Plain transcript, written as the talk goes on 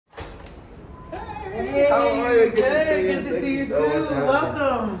Hey, how are you? Good to see you too.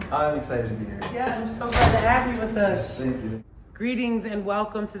 Welcome. I'm excited to be here. Yes, I'm so glad to have you with us. Thank you. Greetings and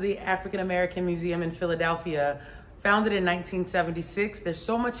welcome to the African American Museum in Philadelphia. Founded in 1976, there's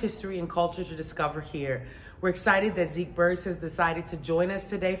so much history and culture to discover here. We're excited that Zeek Burse has decided to join us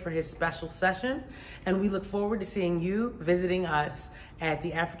today for his special session, and we look forward to seeing you visiting us at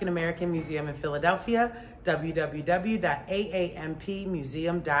the African American Museum in Philadelphia,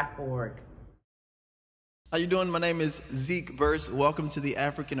 www.aampmuseum.org. How you doing? My name is Zeek Burse. Welcome to the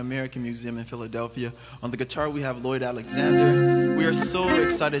African American Museum in Philadelphia. On the guitar, we have Lloyd Alexander. We are so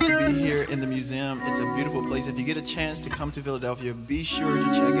excited to be here in the museum. It's a beautiful place. If you get a chance to come to Philadelphia, be sure to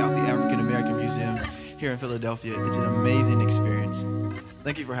check out the African American Museum here in Philadelphia. It's an amazing experience.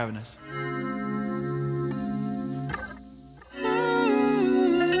 Thank you for having us.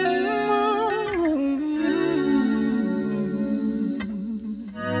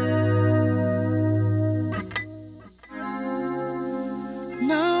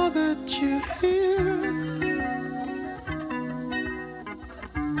 Now that you're here,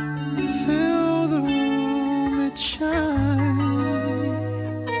 fill the room, it shines.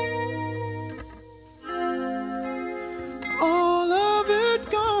 All of it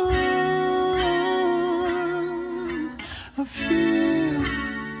gone, I feel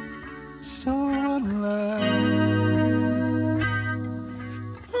so alive.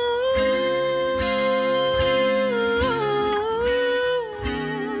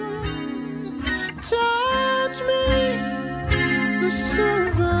 Touch me to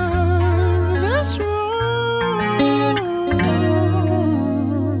survive this wrong.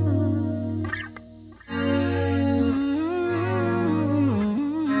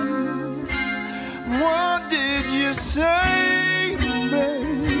 What did you say,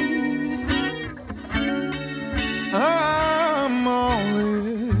 baby? I'm all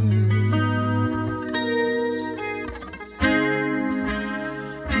ears.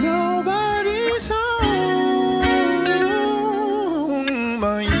 Nobody's home,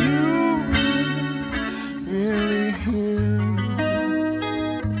 but you really here.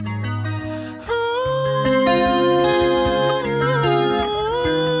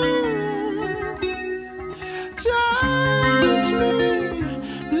 Touch me,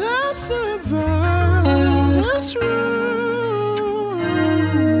 let's survive this room.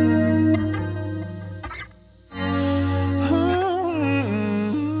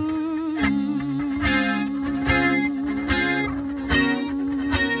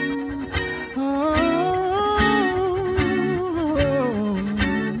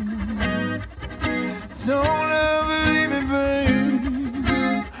 Don't ever leave me, babe.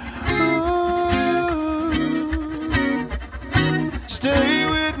 Stay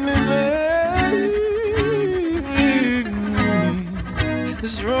with me, babe.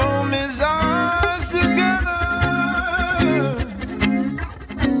 This room is ours together.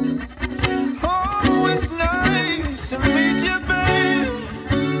 Oh, it's nice to meet you, babe.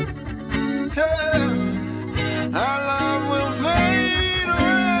 Yeah. Our love will fade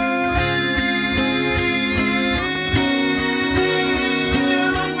away.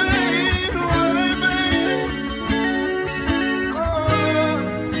 Never fade away, babe. Oh,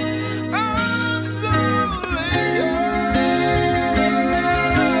 I'm so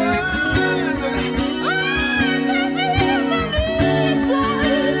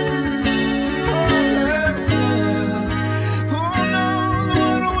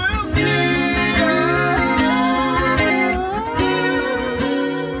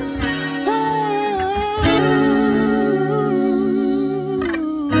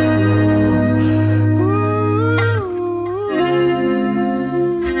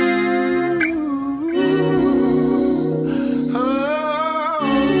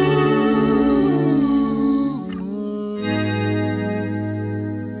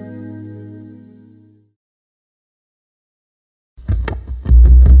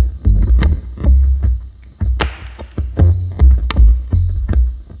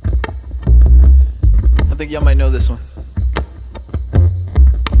I think y'all might know this one.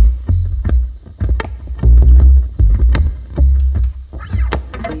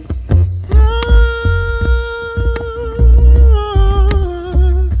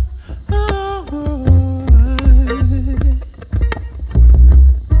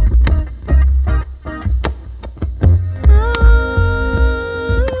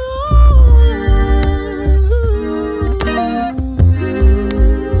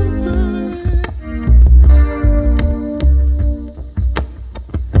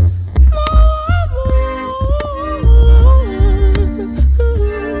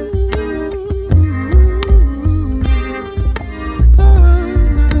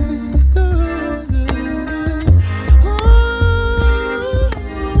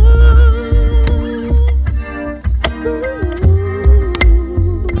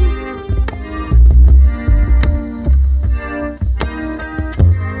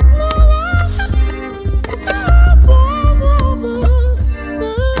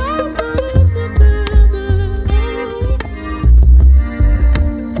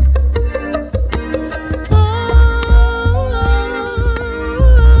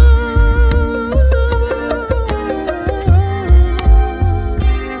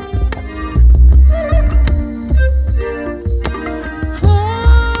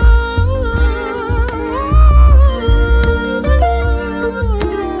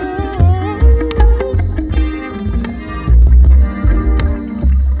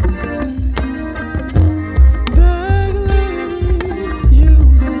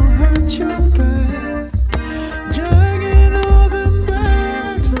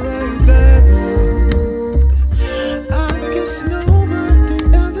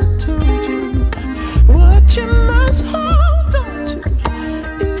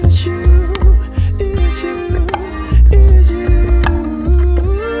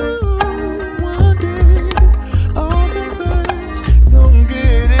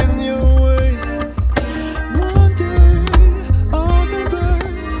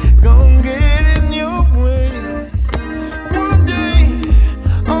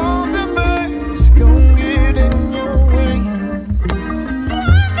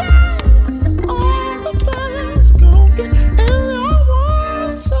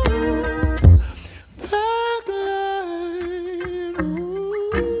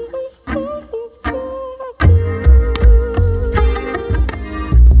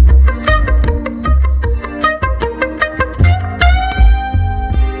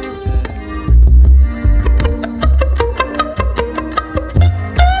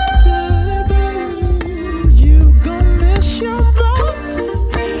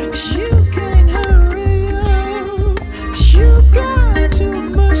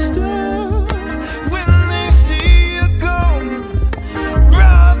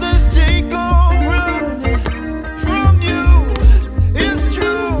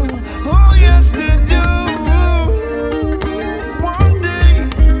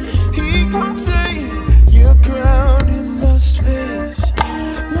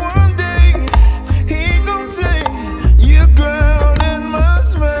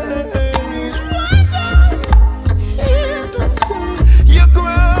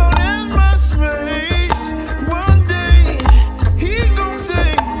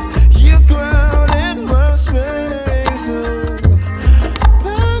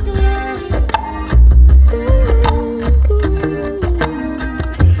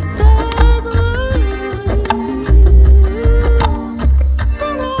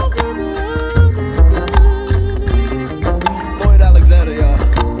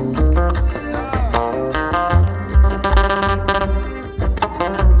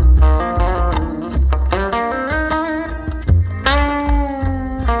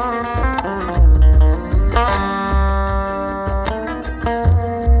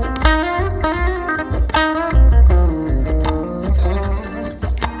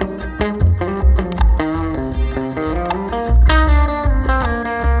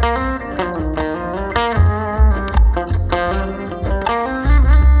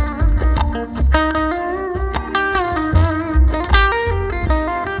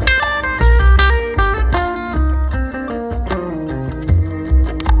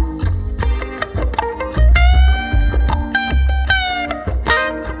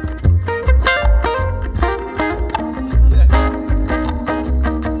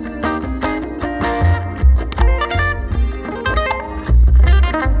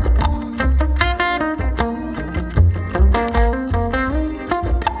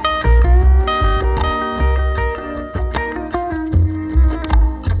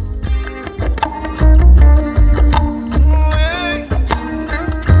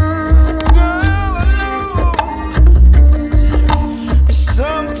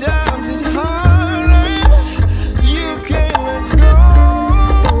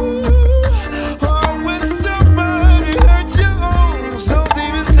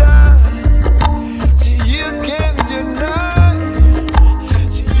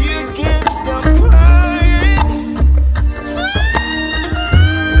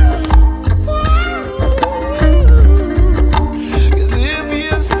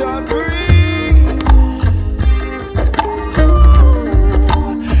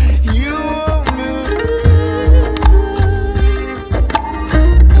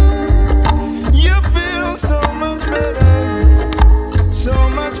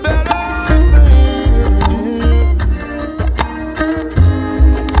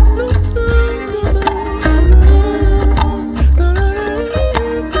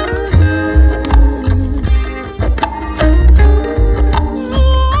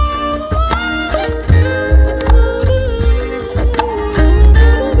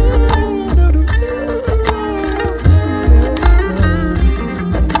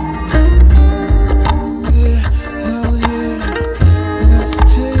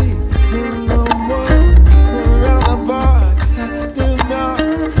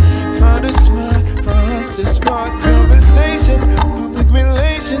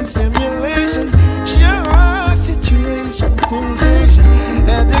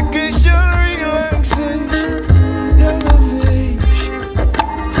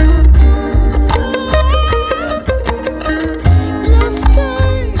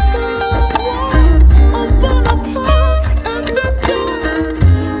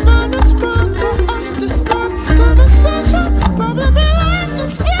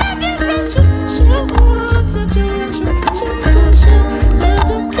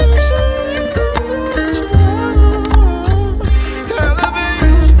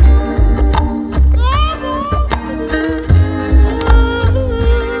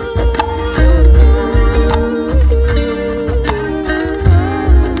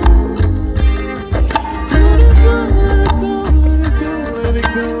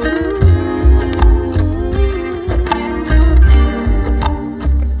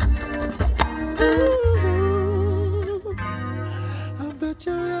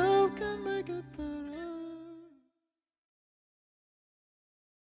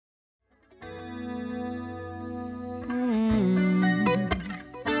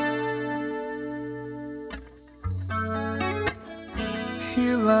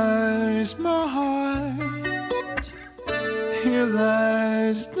 is my heart. Here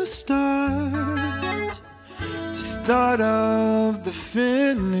lies the start of the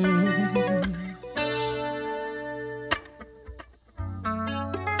finish.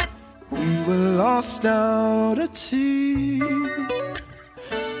 We were lost out at sea,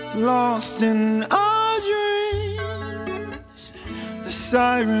 lost in our dreams. The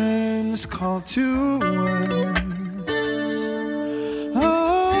sirens call to us. Oh,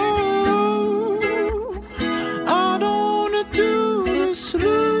 I don't wanna do this,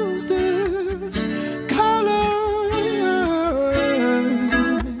 lose this color.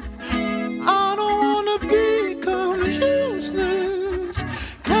 I don't wanna become useless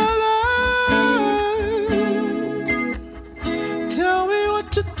color. Tell me what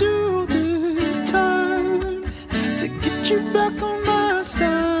to do this time to get you back on my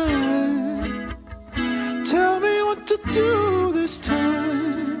side. Tell me what to do this time.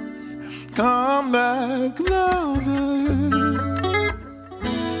 Come back, lover,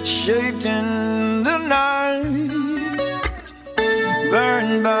 shaped in the night,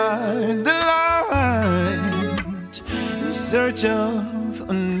 burned by the light, in search of